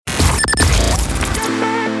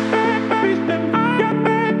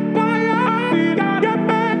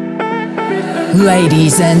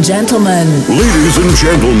Ladies and gentlemen. Ladies and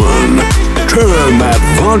gentlemen, turn that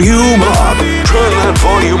volume up. Turn that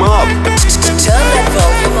volume up. Turn that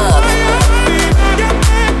volume up.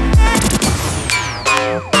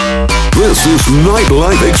 This is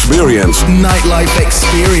Nightlife Experience. Nightlife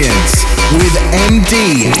Experience with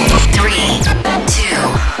MD. 3, 2,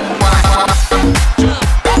 1.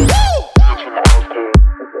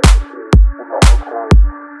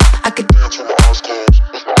 I could dance with my eyes closed,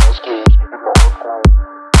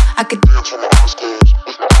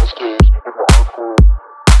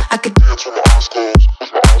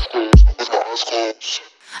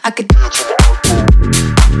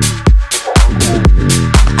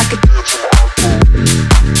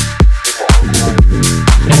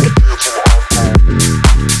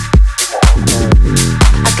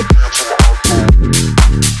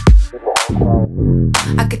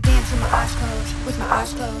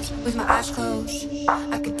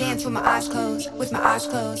 with my eyes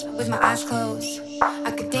closed, with my eyes closed.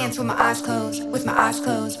 I could dance with my eyes closed, with my eyes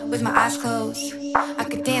closed, with my eyes closed. I could dance with my eyes closed, with my eyes closed, with my eyes closed. I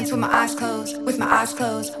could dance with my eyes closed, with my eyes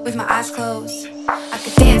closed. I could dance with my eyes closed, with my eyes closed. I could dance with my eyes closed, with my eyes closed. I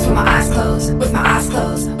could dance with my eyes closed, with my eyes closed. I could dance with my eyes closed, with my eyes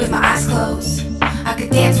closed, with my eyes closed. I could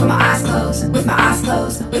dance with my eyes closed, with my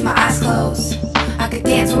eyes closed, with my eyes closed. I could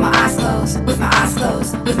dance with my eyes closed, with my eyes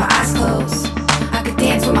closed, with my eyes closed. I could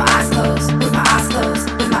dance with my eyes closed, with my eyes closed, with my eyes closed. I could dance with my eyes closed, with my eyes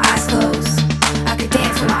closed, with my eyes closed. I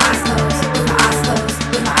could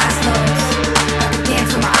dance with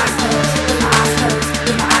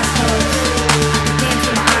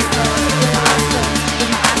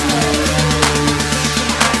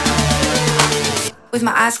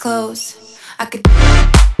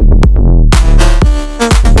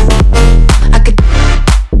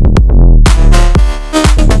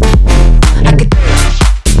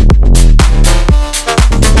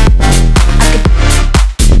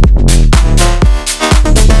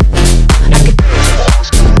eyes closed,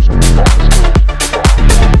 with my eyes closed, with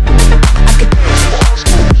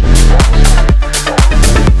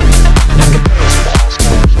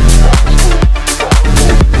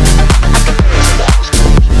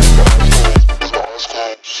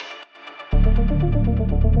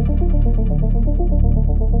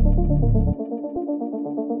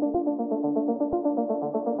eyes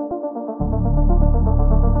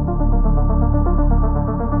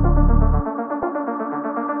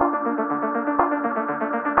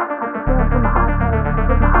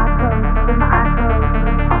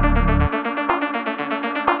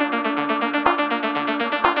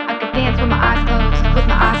closed. I could dance with my eyes closed, with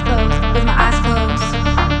my eyes closed, with my eyes closed.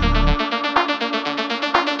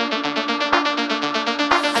 I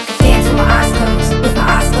could dance with my eyes closed, with my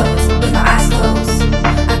eyes closed, with my eyes closed.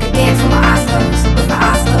 I could dance with my eyes closed, with my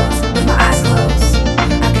eyes closed, with my eyes closed. I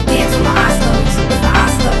could dance with my eyes closed,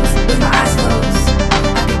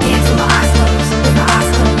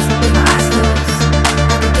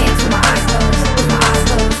 with my eyes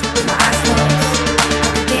closed, with my eyes closed. I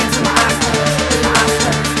could dance with my eyes closed, with my eyes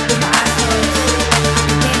closed, with my eyes closed.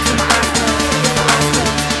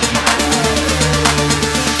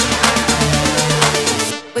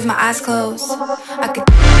 With my eyes closed, I could. With my eyes closed, I could.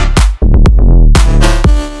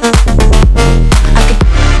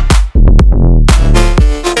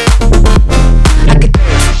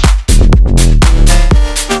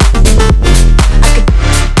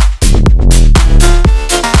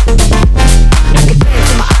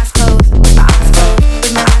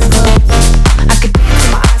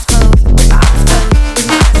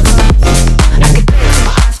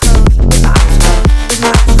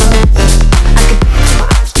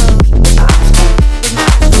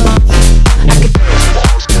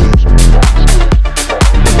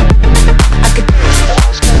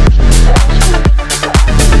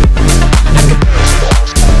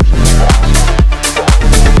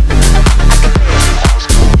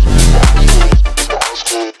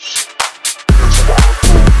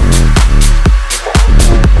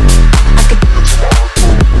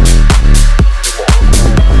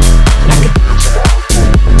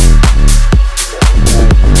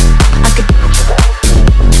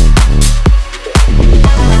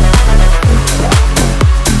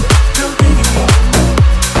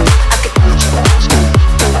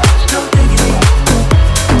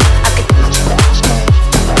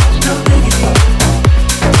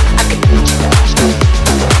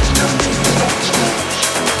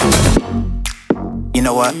 You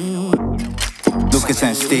know what? Lucas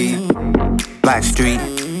and Steve, Black Street,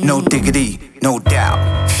 no diggity. no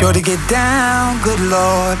doubt. Sure to get down, good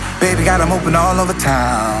lord. Baby got 'em open all over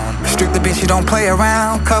town. Strictly bitch, you don't play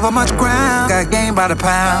around. Cover much ground, got game by the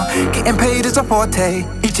pound. Getting paid is a forte,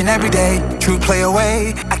 each and every day. True play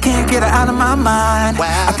away, I can't get her out of my mind.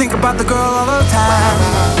 I think about the girl all the time.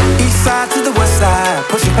 East side to the west side,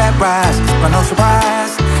 pushing fat rides, but no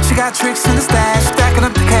surprise. She got tricks in the stash, stacking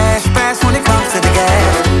up the cash fast when it comes to the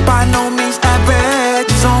gas. By no means average,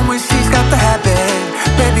 it's on when she's got the habit.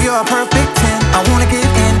 Baby, you're a perfect 10. I wanna get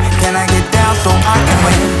in. Can I get down so I can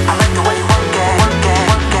win? I like the way you work it, work it,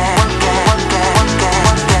 work it, work it, work it, work it,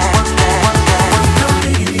 work it, work it, work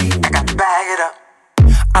it. I got to bag it up.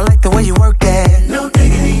 I like the way you work it. No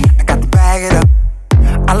diggity. I got to bag it up.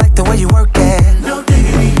 I like the way you work it. No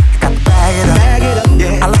diggity. I got to bag it up. Bag it up.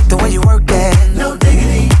 Yeah. I like the way you work it. No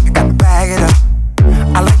diggity. I got to bag it up.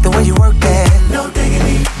 I like the way you work it. No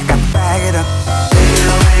diggity. I got to bag it up.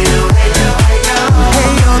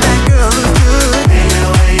 Hey yo, that girl looks good. Hey yo,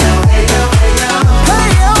 hey yo, hey yo, hey yo. Hey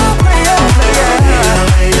yo, play yo, play yo.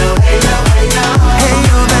 Hey yo, hey yo, hey yo. Hey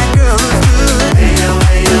yo, that girl looks good. Hey yo,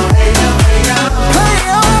 hey yo, hey yo, hey yo. Play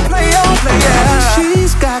yo, play yo, play yo.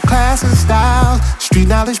 She's got class and style, street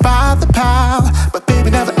knowledge by the pound. But baby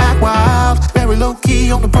never act wild, very low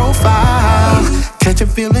key on the profile. Catching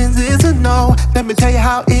feelings is a no, let me tell you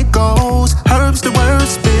how it goes. Herbs the word,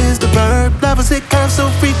 spins the verb, levels it curves so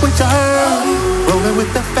frequent to her. Rolling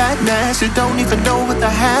with the fatness, you don't even know what the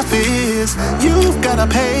half is. You've gotta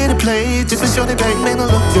pay to play, just to show the bank man to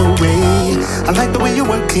look your way. I like the way you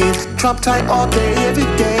work it, Trump tight all day, every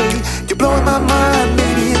day. You're blowing my mind,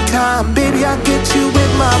 baby, in time. Baby, I get you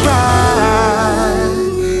in my ride.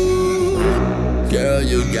 Girl,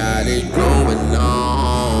 you got it going on.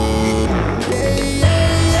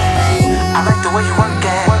 I like the way you work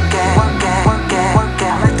it, work it, work it, work it, work it.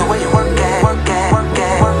 I like the way you work it, work it, work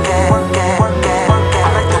it, work it, work it, work it, work it. I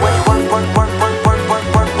like the way you work, work, work, work, work, work,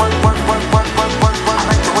 work, work, work, work, work, work, work, work. I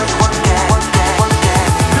like the way you work it, work it, work it.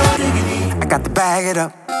 No diggity, I got to bag it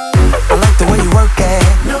up. I like the way you work it.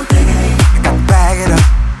 No diggity, I got to bag it up.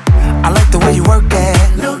 I like the way you work it.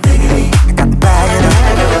 No diggity, I got to bag it up.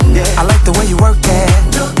 I like the way you work it.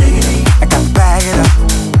 No diggity, I got to bag it up.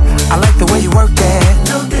 I like the way you work it.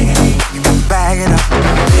 No diggity, I got to bag it up.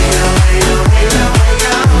 Hey yo, hey yo, hey yo, hey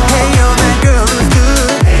yo. Hey yo, that girl looks good.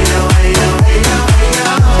 Hey yo, hey yo, hey yo, hey yo.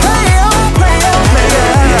 Play yo, play yo, play yo.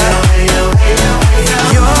 Hey yo, hey yo, hey yo, hey yo.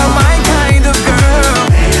 You're my kind of girl.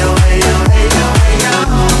 Hey yo, hey yo, hey yo, hey yo.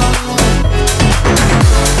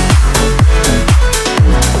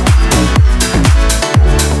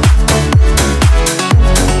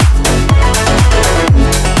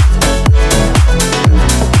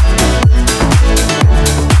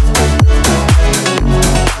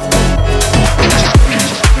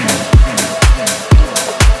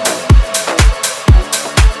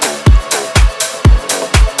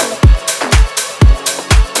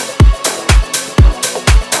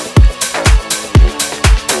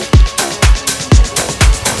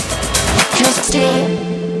 Just stay.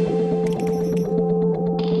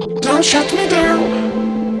 Don't shut me down.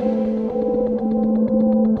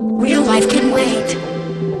 Real life can wait.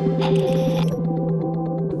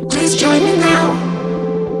 Please join me now.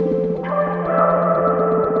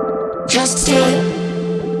 Just stay.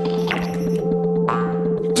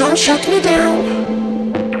 Don't shut me down.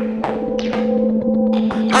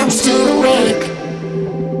 I'm still awake.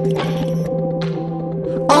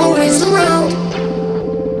 Always around.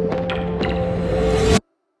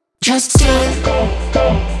 Just stay.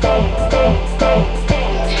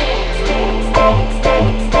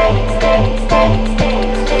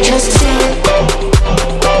 Just stay.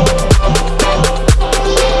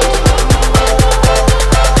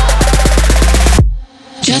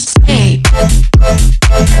 Just stay.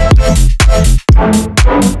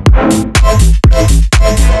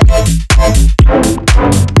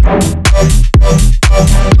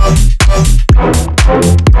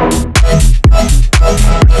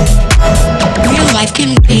 Real life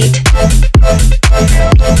can wait.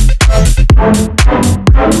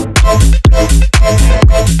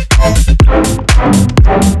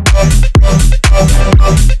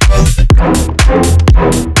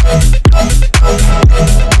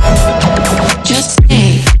 Just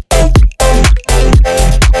stay.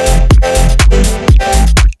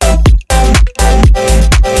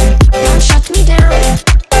 Don't shut me down.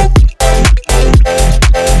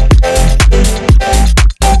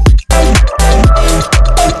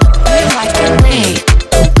 Real life can wait.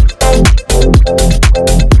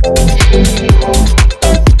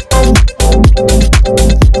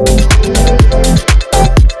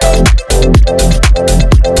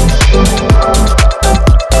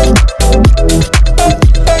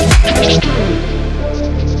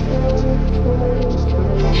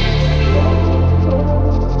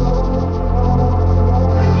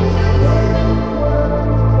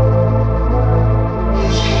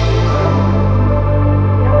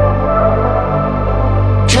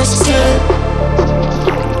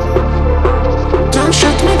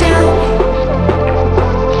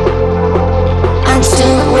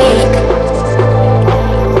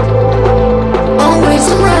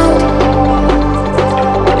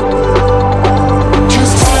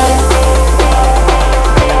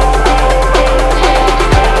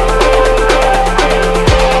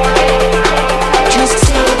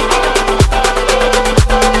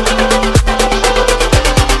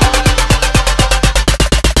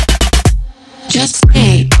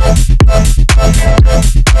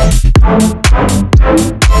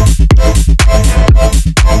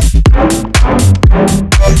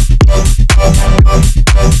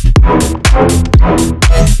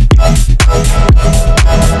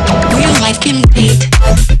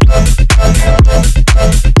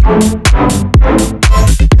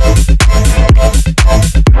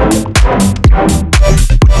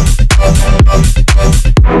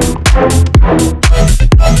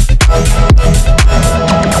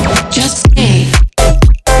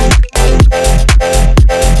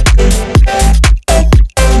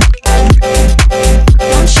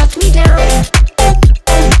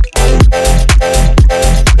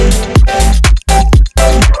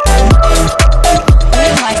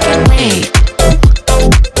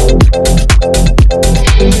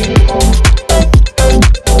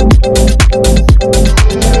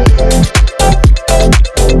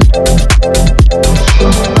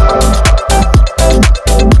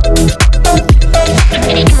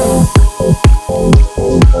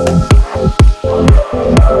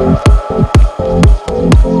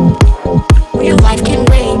 life can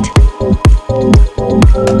wait.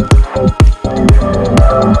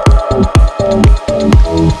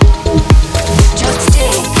 Just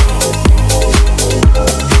stay.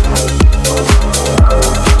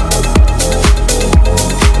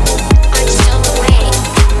 I'm still awake.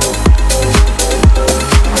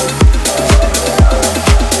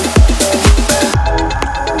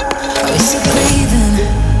 Are we still breathing?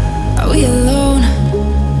 Are we alone?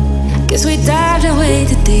 Guess we dived in way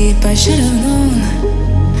too deep. I should have known.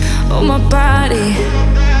 Oh, my body,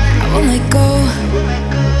 I won't let go.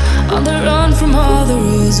 On the run from all the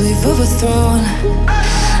rules we've overthrown.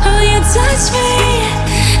 Oh, you touch me,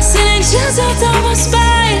 sending chills up down my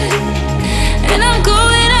spine, and I'm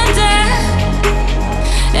going under.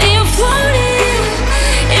 And you're floating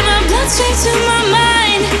in my bloodstream to my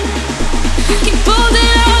mind. Keep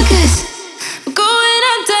holding on, 'cause I'm going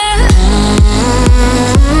under.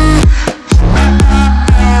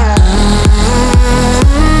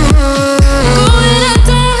 Going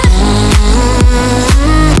under.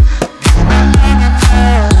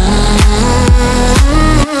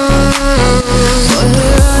 Boy,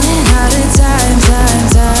 we're running out of time.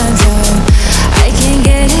 I can't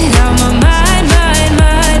get it out my mind.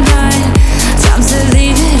 Time to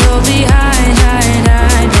leave it all behind.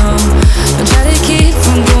 I know. I try to keep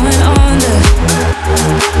from going under.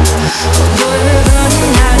 Boy, we're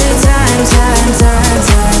running out of time.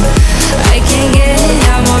 I can't get it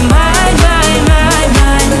out my mind.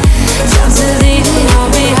 Time to leave it all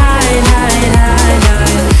behind.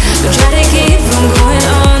 I try to keep from going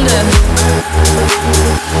under.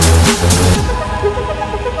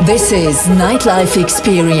 This is Nightlife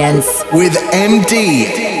Experience. With MD.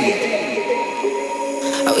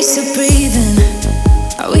 Are we still breathing?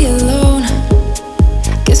 Are we alone?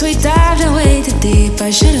 Guess we dived in way too deep. I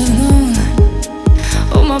should have known.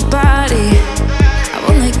 Oh, my body, I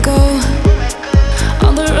won't let go.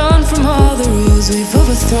 On the run from all the rules we've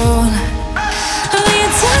overthrown. Oh, you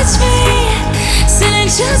touch me, sending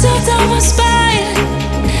chills up down my spine,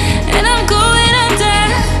 and I'm going under.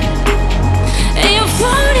 And you're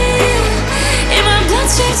floating in my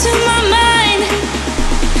bloodstream to my mind.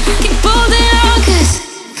 Keep holding on, 'cause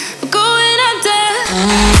I'm going under.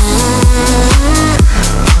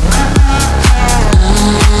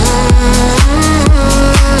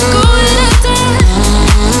 Going under.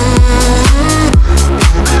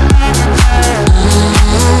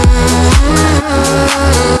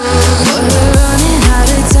 Boy, we're running out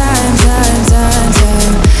of time.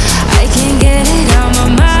 I can't get it out my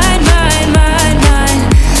mind.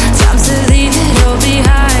 Time to leave it all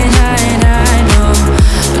behind. I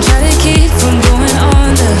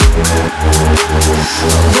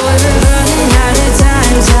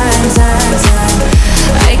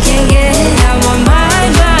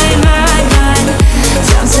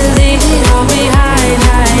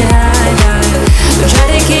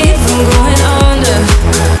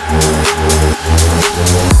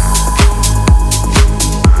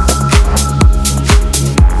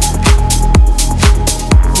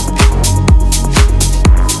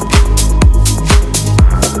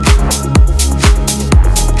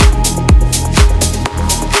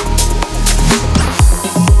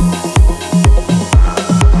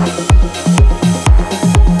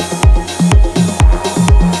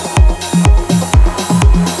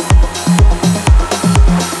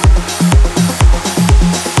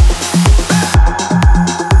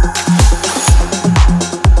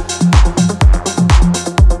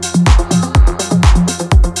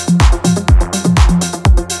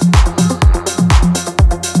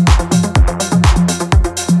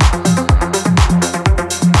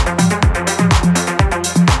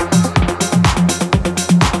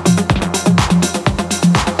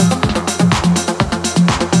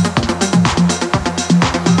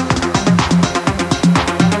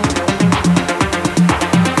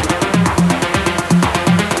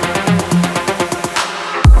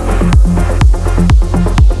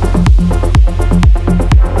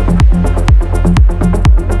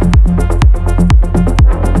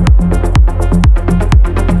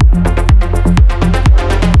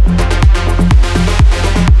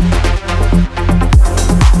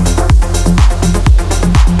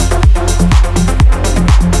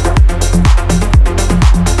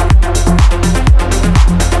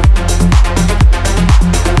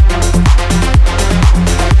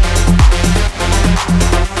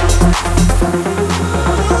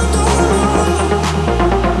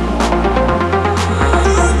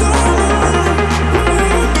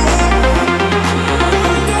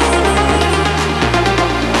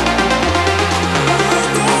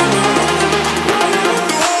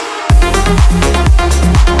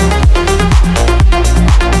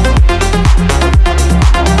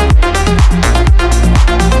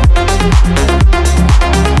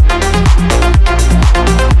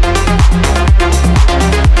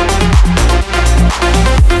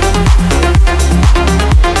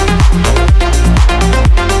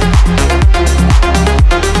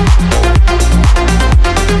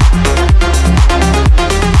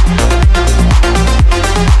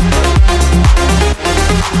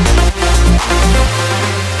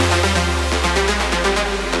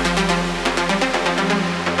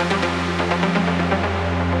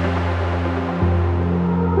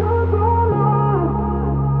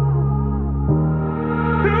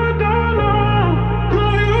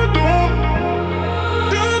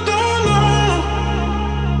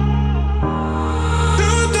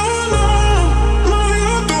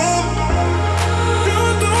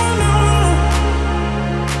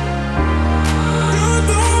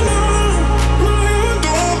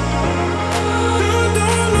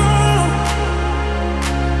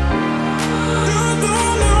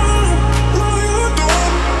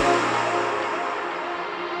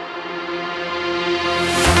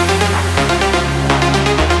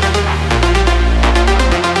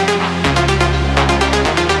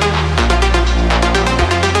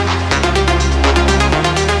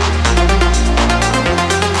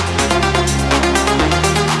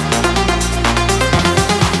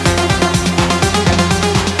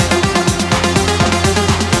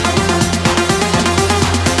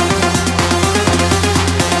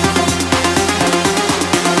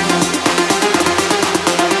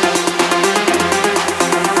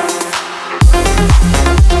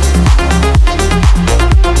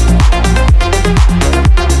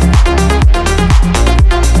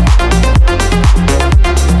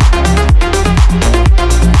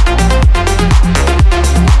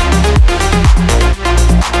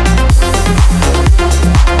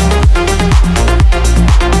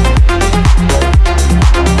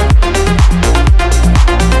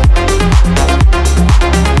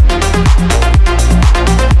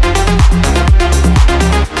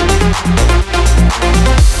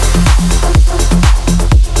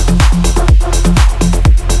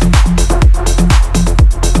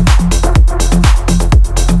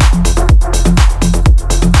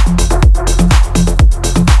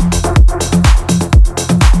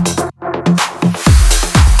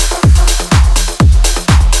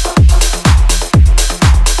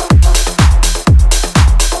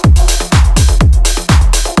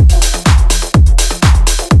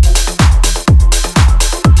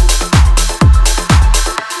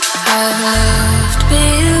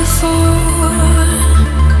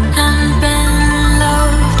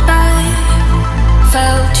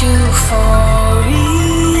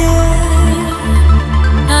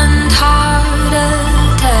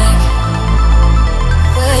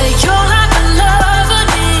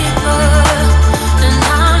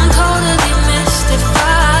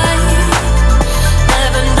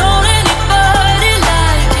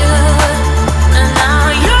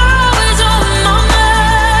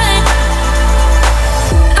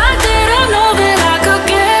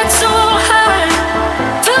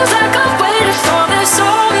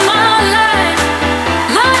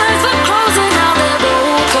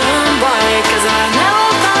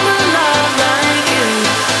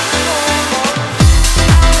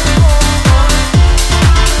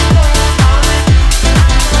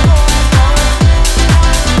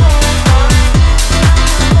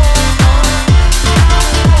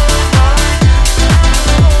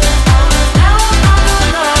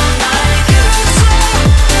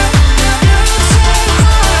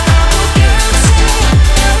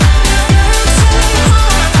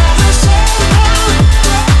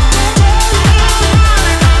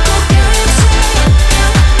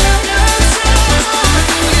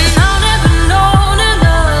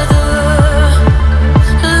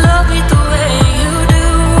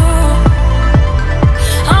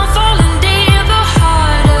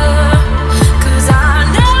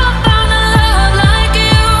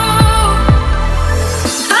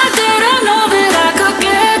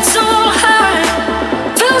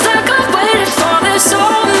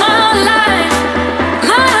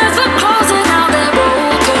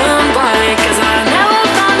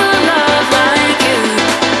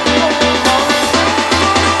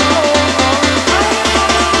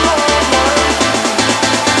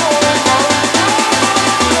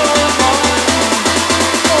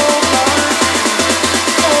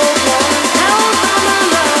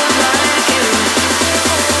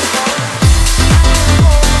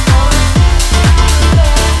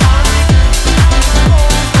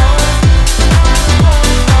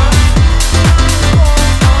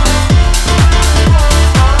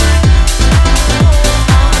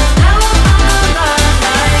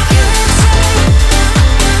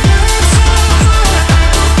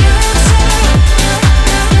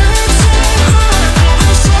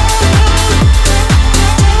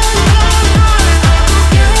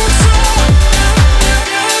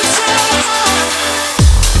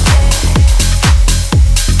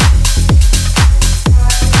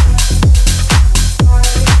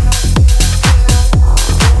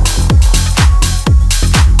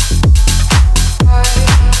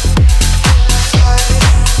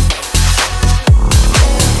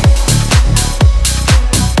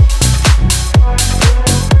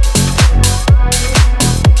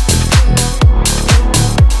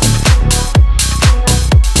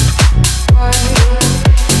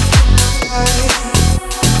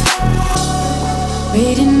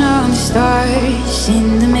stars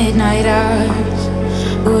in the midnight hours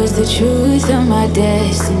was the truth of my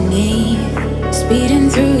destiny. Speeding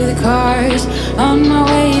through the cars on my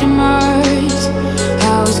way to Mars,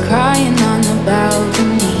 I was crying on the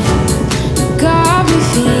balcony. You got me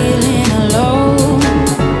feeling alone,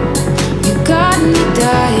 you got me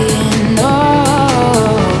dying,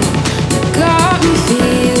 oh. You got me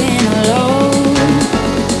feeling alone,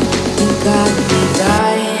 you got me dying.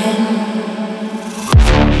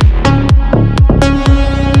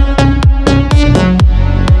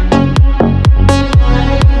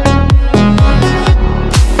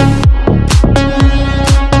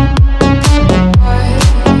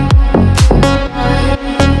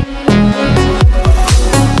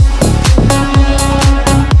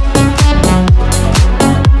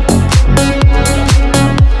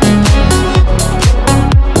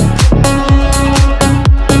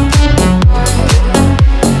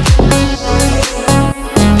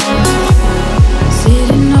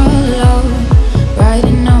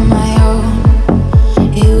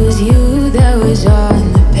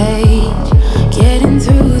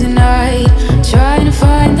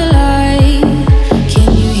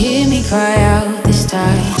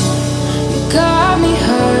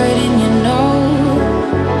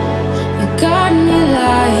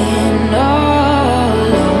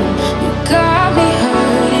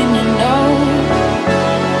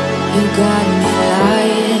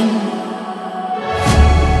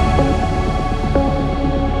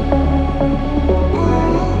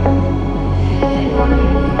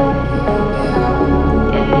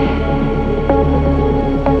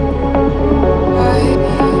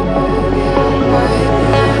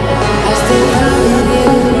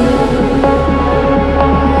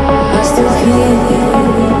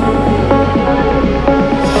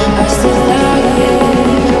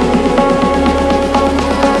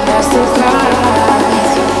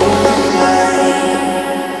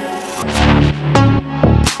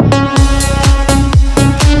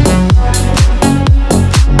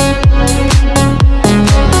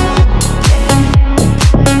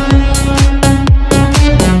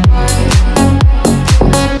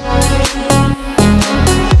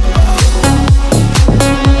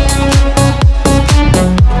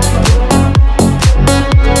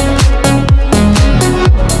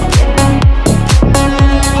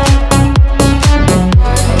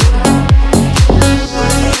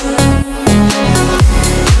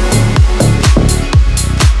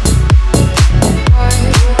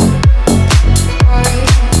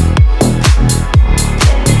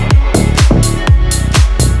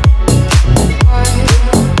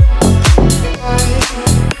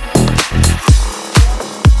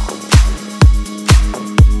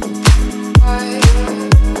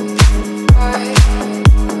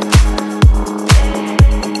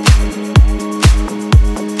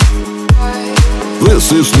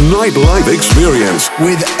 This is Nightlife Experience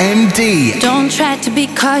with MD. Don't try to be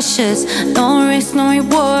cautious, no risk, no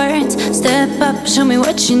rewards. Step up, show me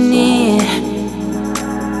what you need.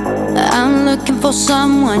 I'm looking for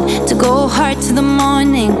someone to go hard to the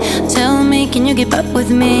morning. Tell me, can you keep up with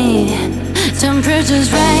me?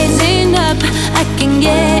 Temperature's rising up, I can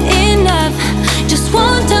get enough. Just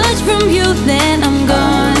one touch from you, then I'm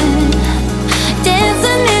gone.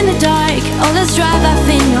 Dancing in the dark, oh let's drive off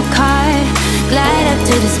in your car. Glide up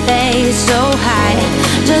to the space so high,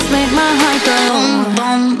 just make my heart go boom,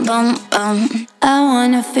 boom, boom, boom. I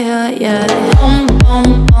wanna feel ya, boom,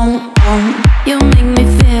 boom, boom, boom. You make me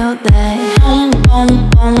feel that, boom, boom,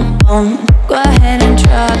 boom, boom. Go ahead and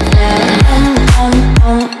drop that, boom, boom,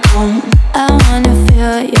 boom, boom. I wanna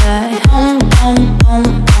feel ya, boom, boom, boom,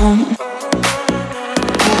 boom.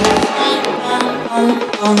 Boom,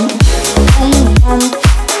 boom, boom, boom, boom,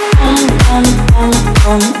 boom, boom,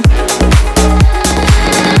 boom.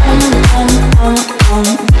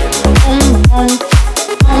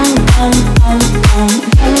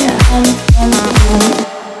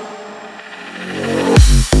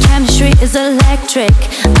 Chemistry is electric.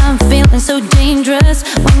 I'm feeling so dangerous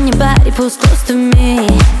when your body pulls close to me.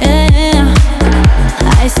 Yeah.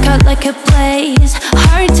 Eyes cut like a blaze.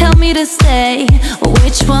 Heart tell me to stay.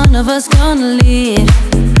 Which one of us gonna lead?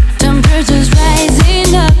 Temperature's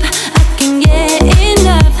rising up, I can get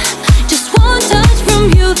enough. Just one touch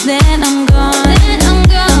from you, then I'm gone. I'm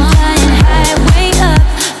flying high, way up.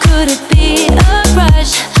 Could it be a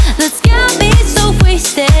rush? Let's get me so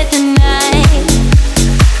wasted tonight.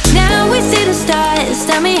 Now we see the stars.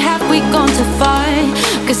 Tell me, have we gone too far?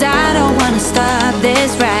 Cause I don't wanna stop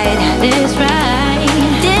this ride.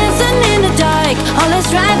 Dancing in the dark, oh let's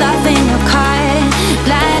drive off in your car.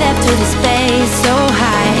 Glide up to the space so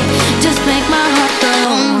high.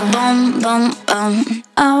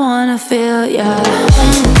 wanna feel ya.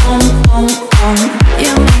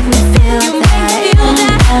 You make me feel that.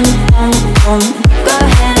 Go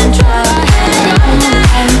ahead and drop that.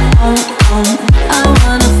 I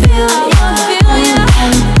wanna feel ya.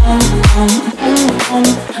 I wanna feel ya.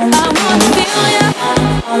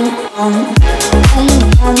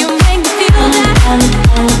 You make me feel that.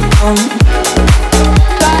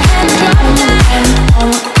 Go ahead and drop that.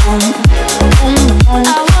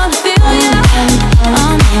 I wanna feel ya.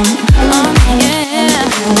 Yeah.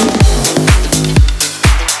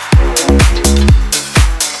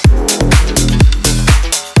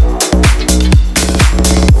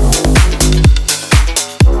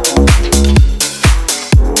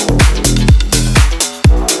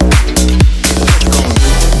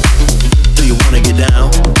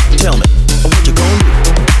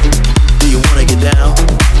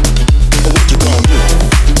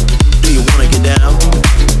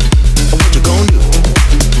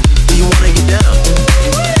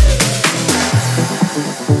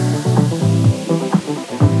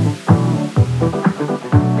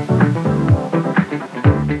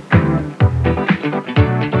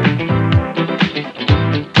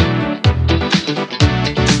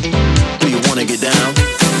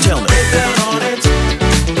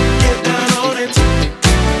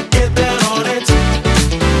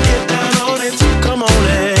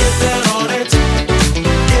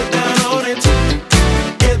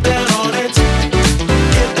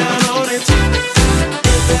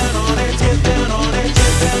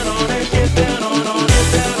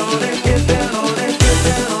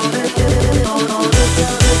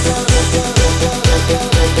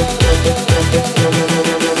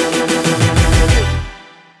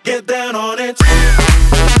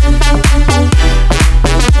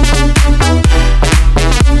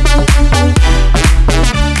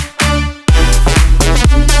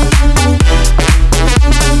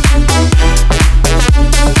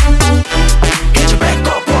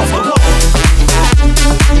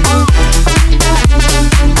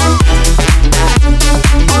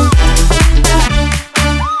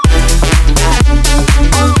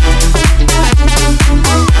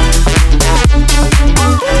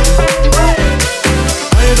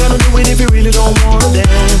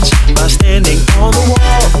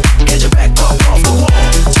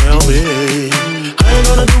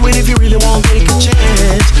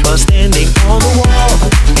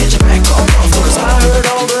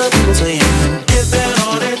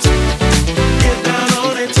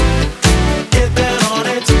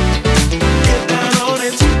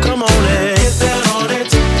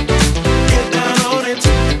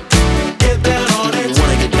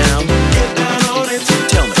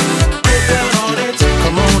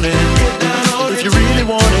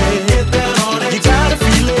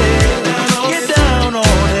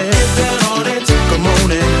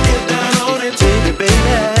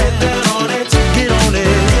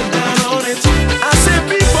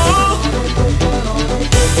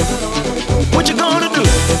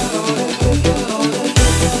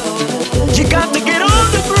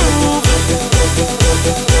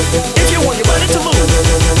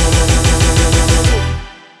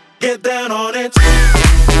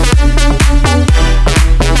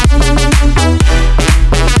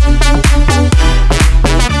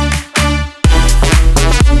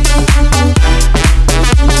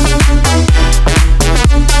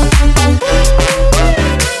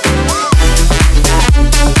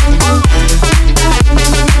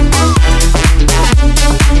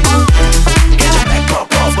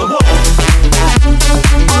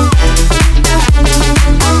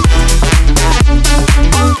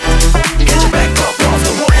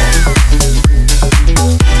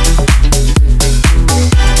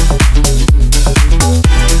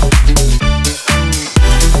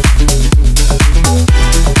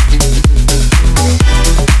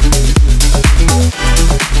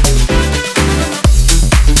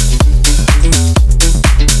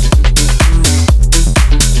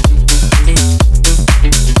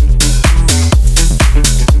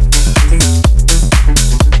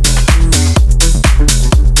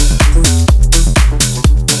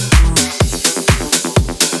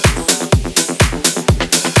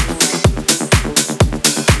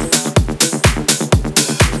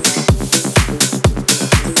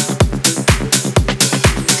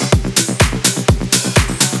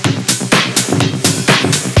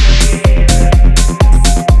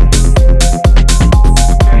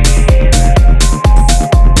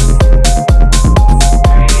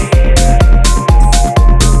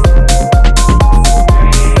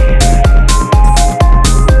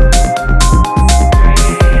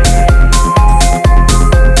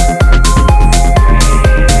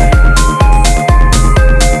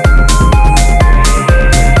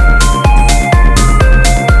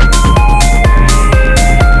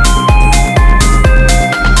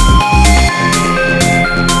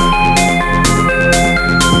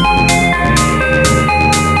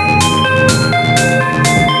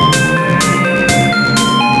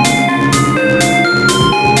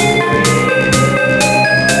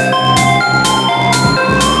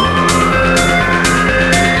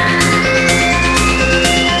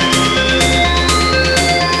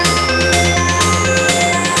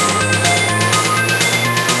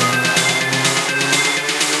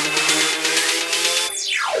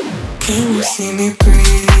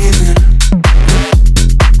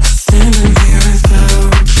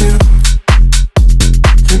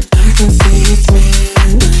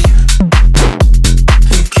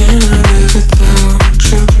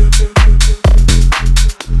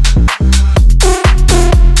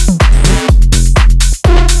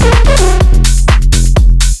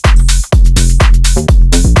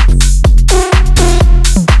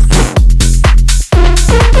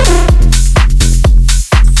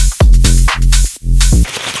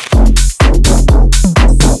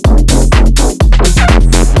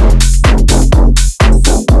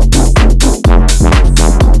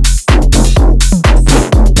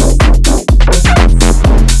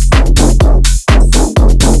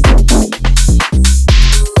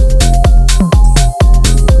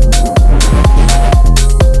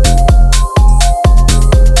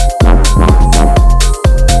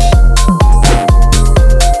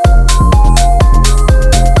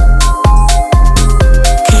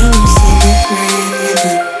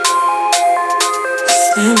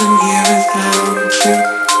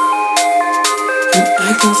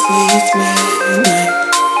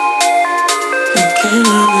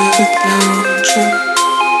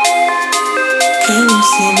 you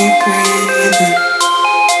see me breathing?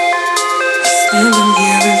 Standing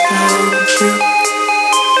here without you,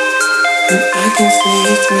 and I can see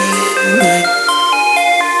it clearly.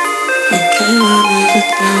 I cannot live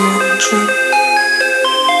without you.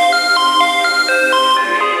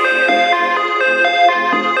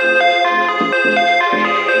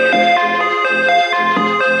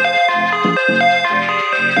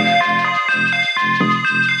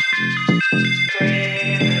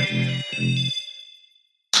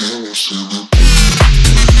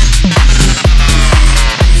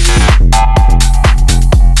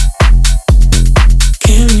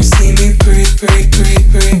 Can you see me breathe, breathe,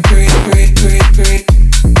 breathe, breathe, breathe, breathe, breathe, breathe?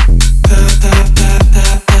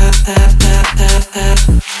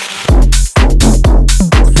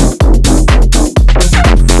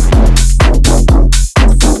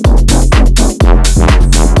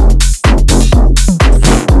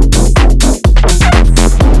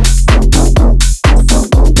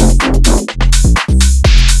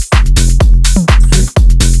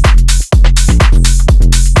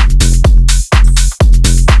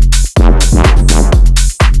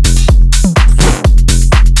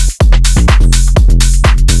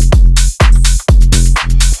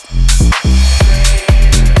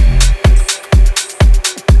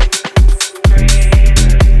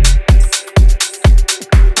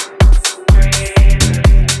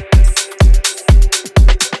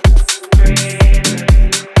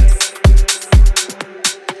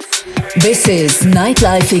 This is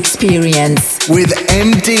Nightlife Experience with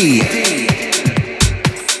MD.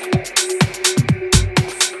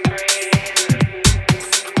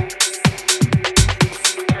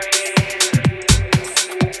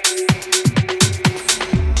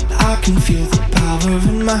 I can feel the power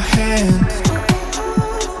in my hands.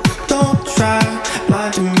 Don't try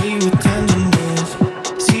blinding me with tenderness.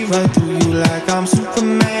 See right through you like I'm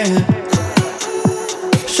Superman.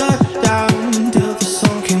 Shut down till the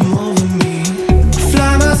sun came over me.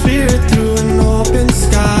 Fly my spirit through an open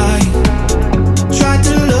sky. Tried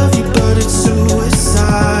to love you but it's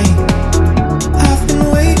suicide. I've been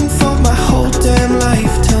waiting for my whole damn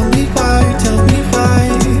life. Tell me why, tell me why.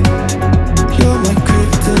 You're my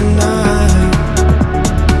kryptonite.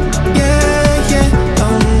 Yeah, yeah,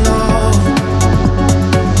 oh no.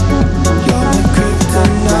 You're my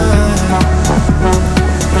kryptonite.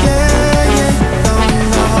 Yeah, yeah, oh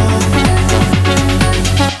no.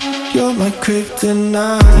 You're my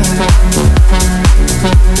kryptonite.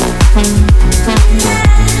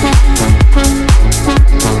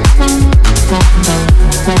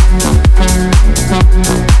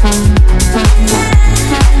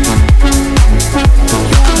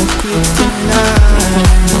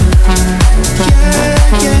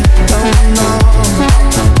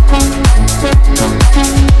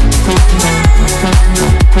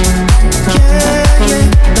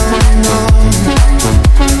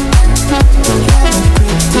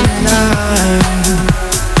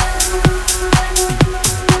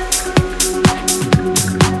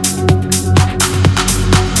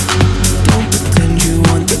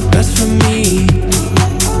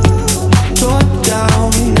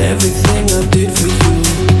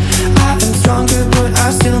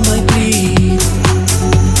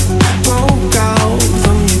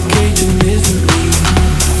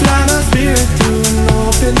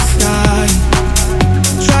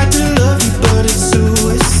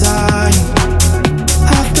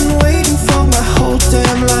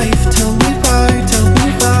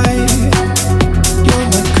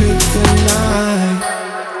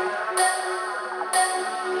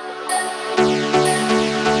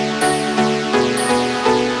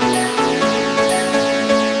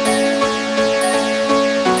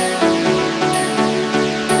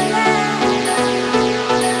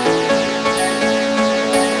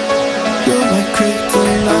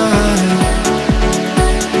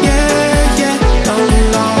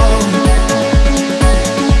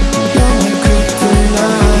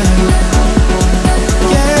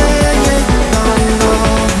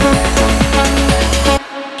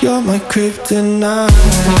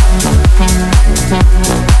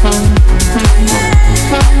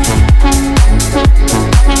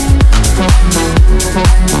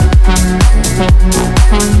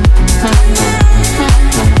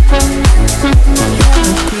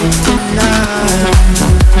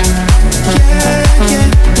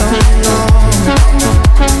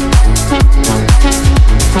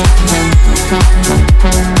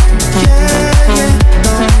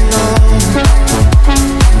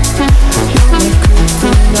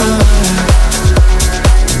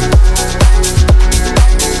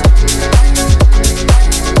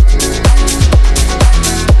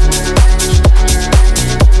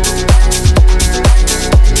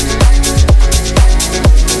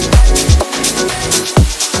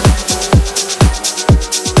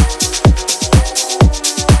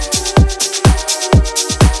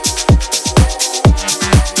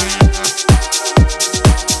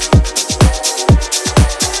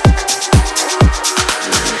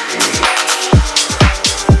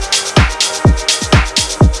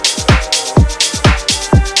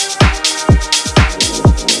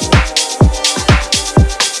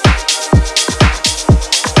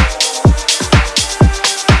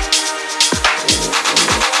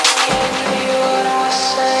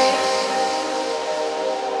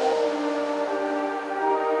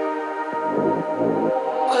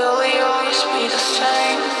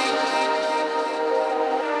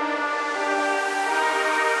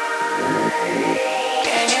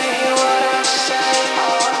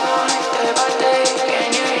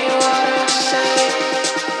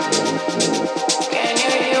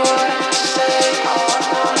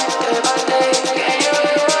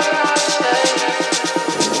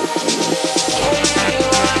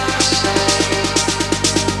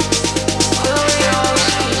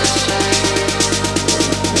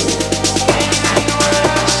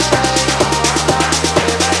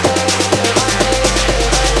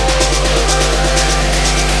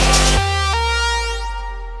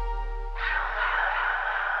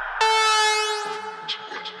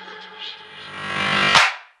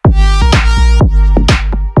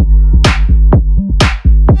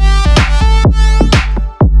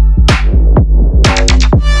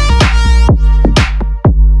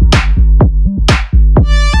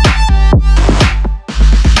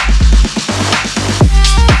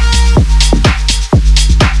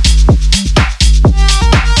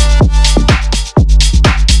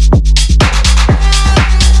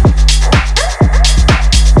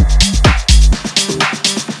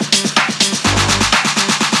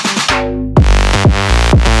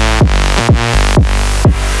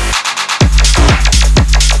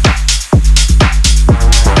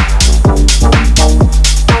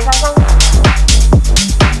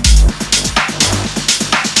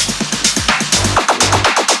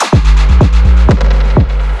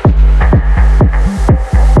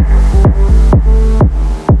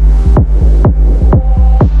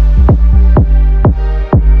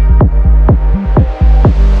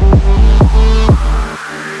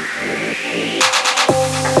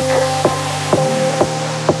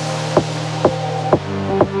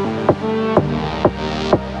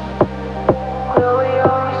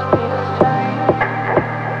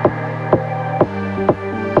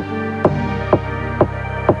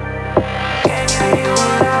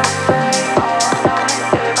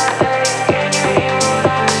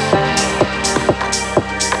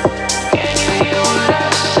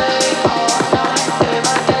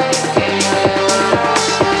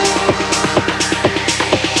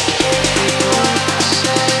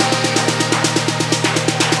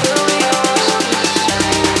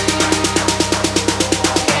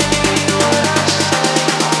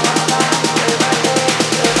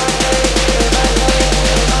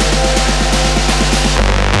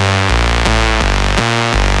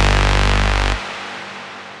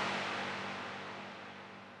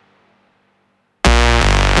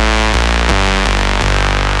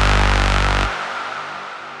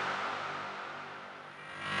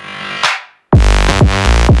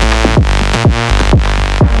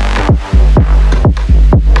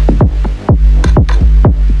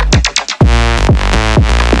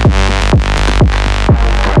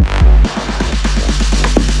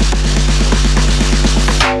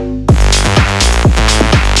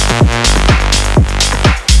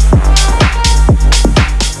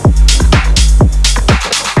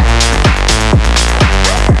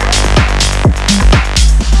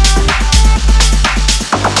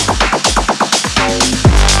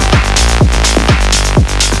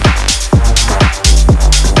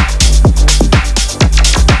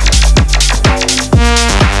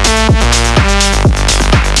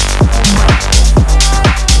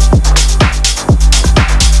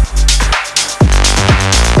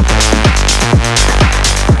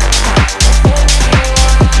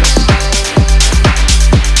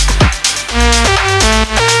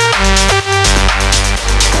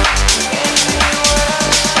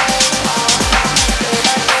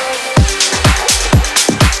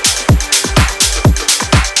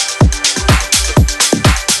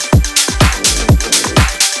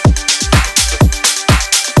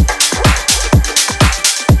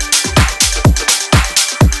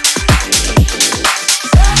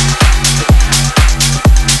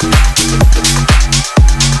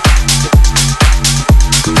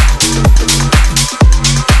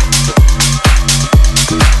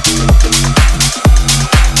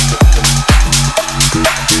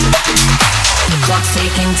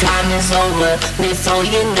 Before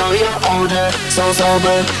you know you're older, so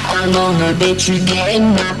sober, I'm older, bitch, you're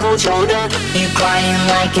getting knuckles older. You crying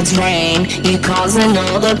like it's rain, you causing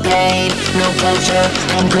all the pain. No closure,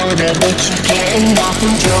 I'm colder, bitch, you're getting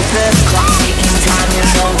knuckles joker. Clock ticking, time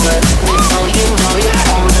is over. Before you know you're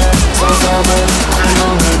older, so sober, I'm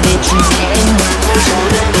older, bitch, you're getting knuckles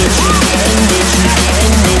older. Bitch, you're getting, bitch, you're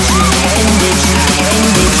getting, bitch, you're getting, bitch, you're getting,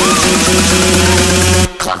 bitch,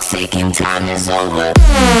 bitch. Clock ticking, time is over.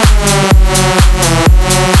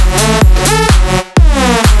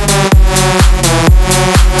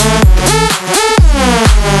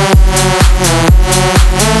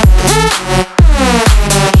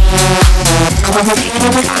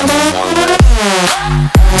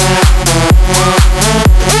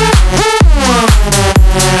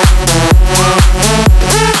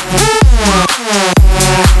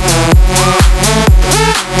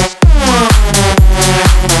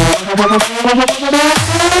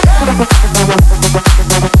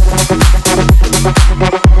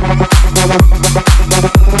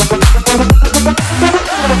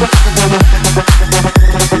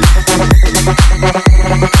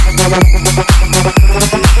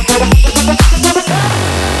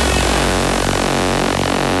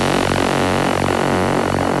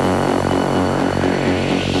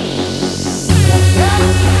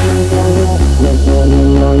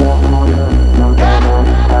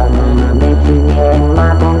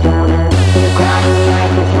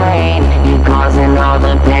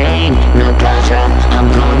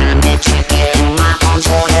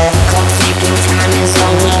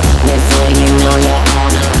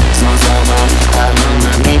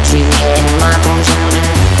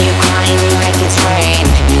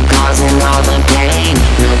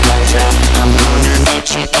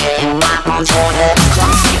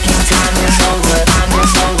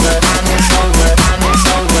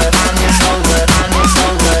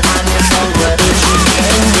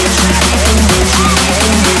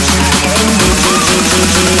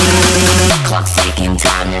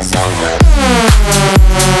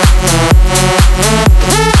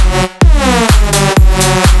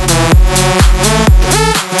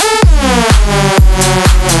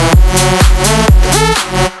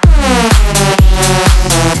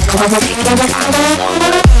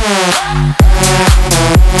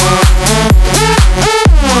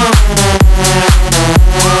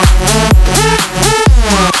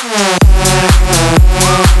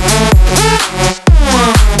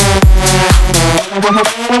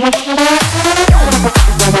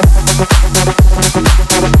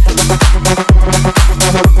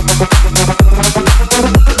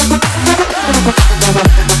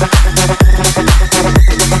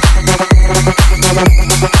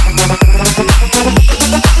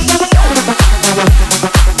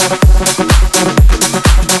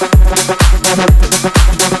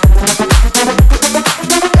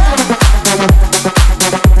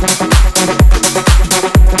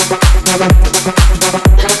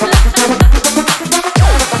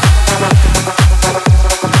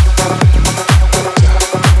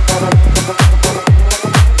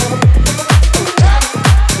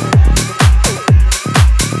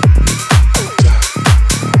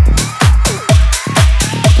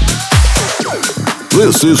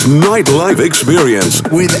 This is Nightlife Experience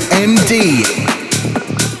with MD.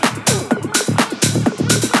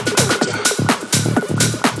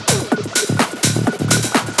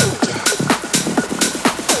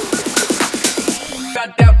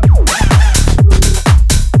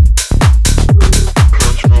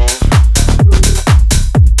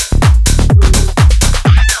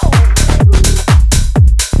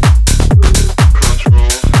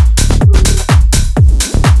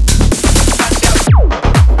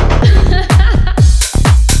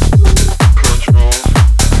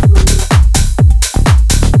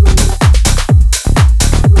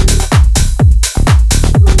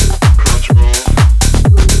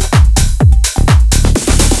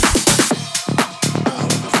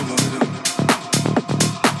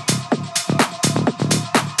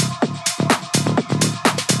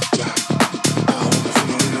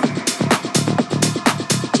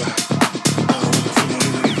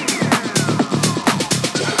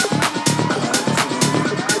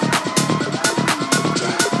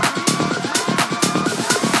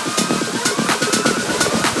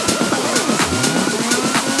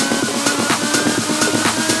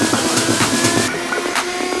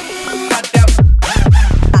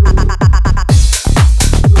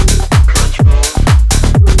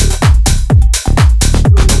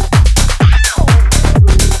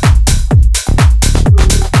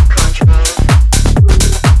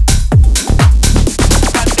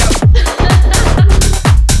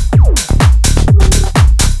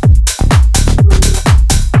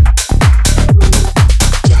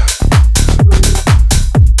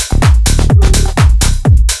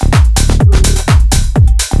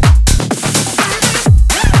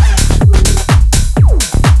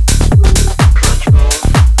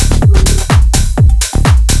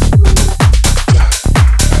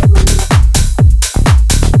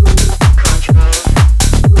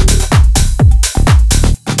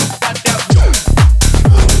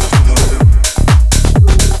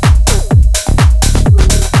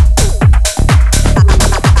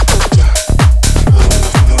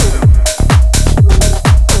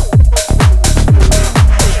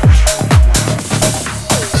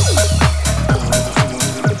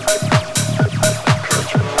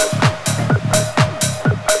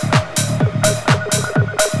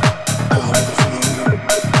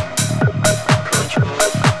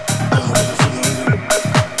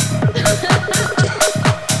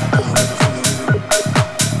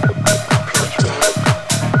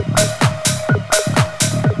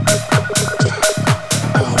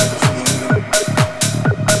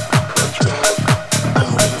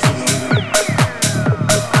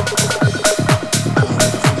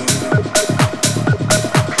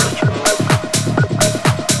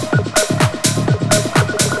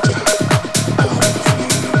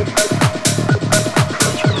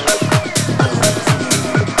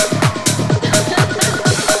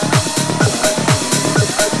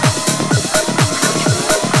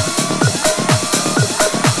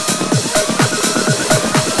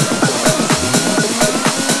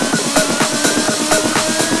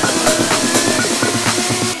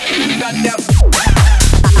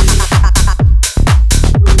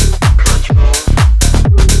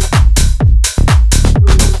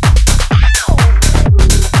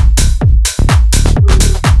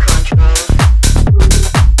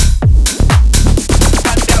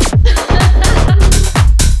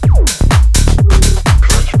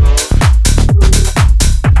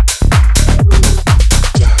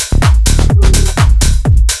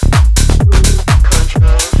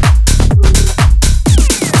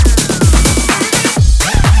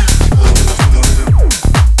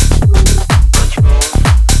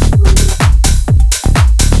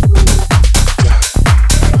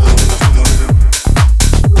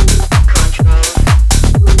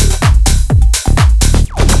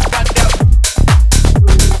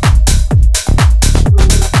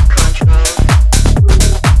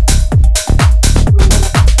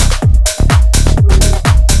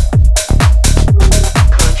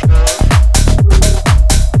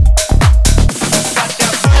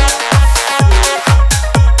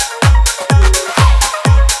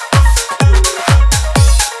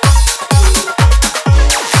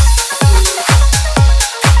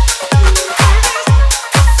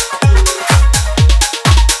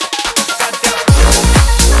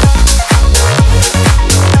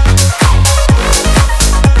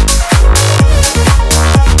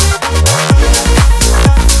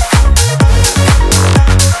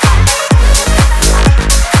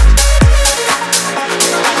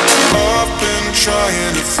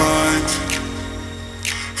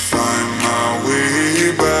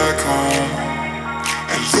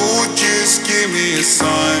 Lord, just give me a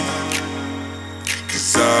sign. 'Cause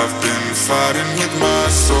I've been fighting with my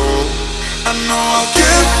soul. I know I'll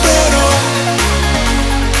get better.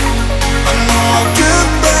 I know I'll get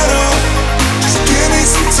better. Just give me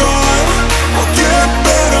some time. I'll get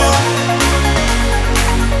better.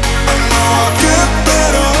 I know I'll get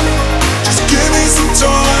better. Just give me some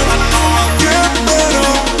time. I know I'll get better.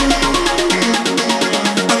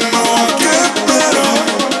 I know I'll get better.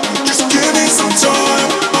 Just give me some time.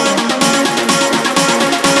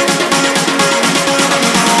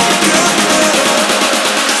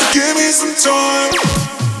 Give me some time.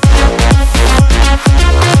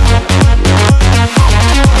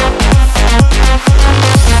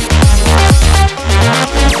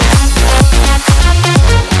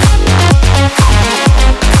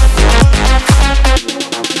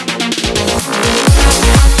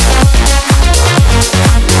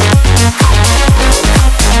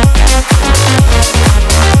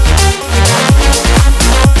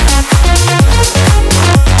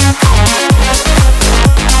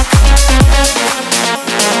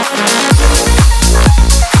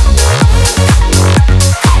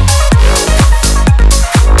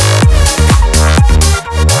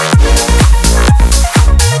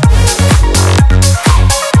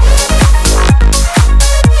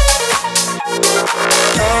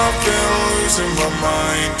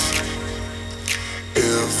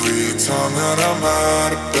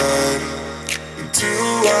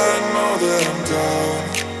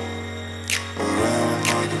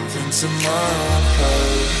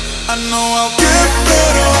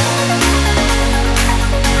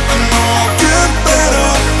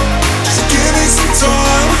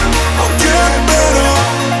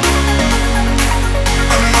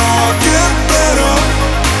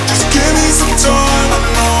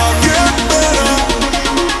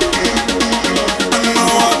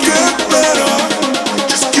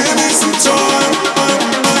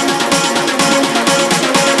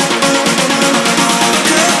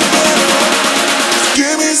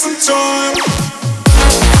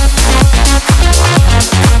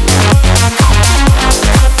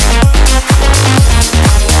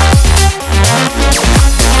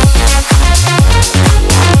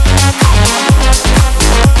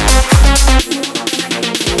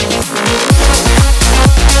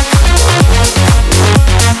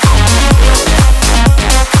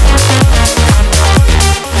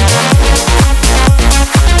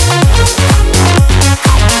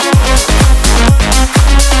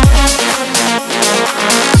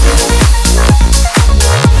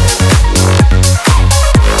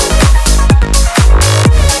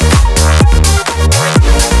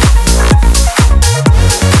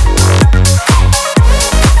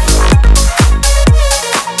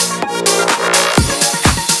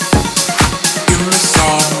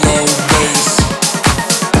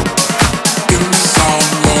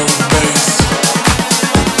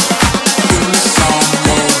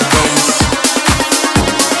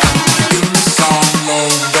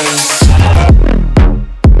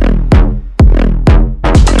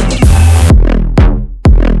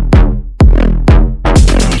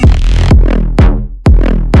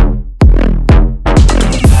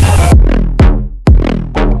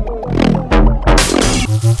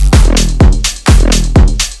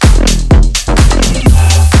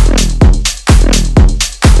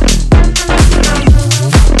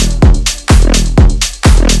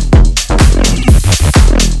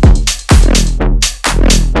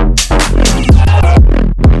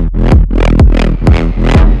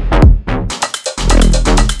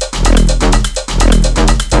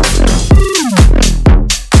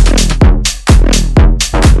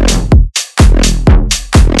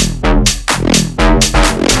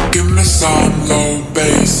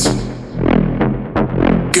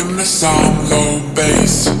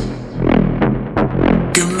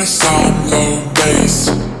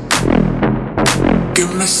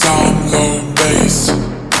 Give me some low bass.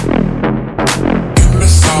 Give me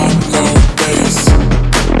some low